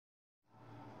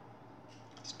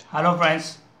Hello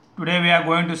friends, today we are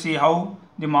going to see how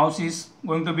the mouse is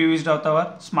going to be used with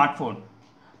our smartphone.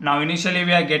 Now initially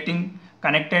we are getting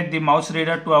connected the mouse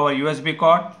reader to our USB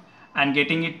cord and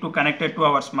getting it to connected to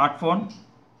our smartphone.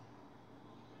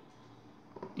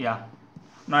 Yeah,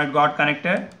 now it got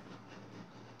connected.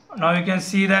 Now you can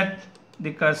see that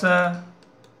the cursor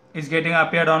is getting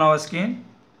appeared on our screen,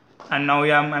 and now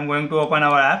I'm going to open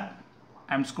our app.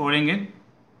 I'm scrolling it.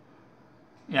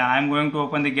 Yeah, I'm going to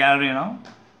open the gallery now.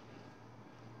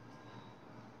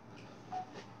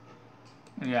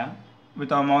 Yeah,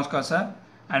 with our mouse cursor,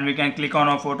 and we can click on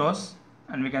our photos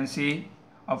and we can see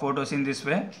our photos in this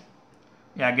way.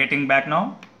 Yeah, getting back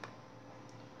now.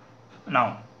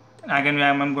 Now again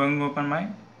I'm going to open my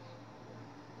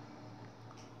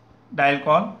dial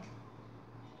call.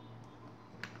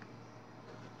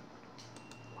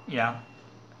 Yeah,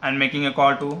 and making a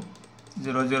call to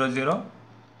 000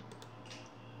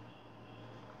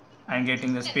 and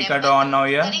getting the speaker on now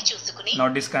here. Now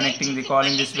disconnecting the call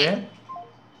in this way.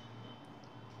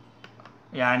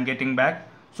 Yeah, and getting back.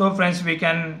 So friends, we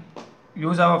can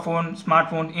use our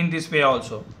smartphone in this way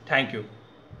also. Thank you.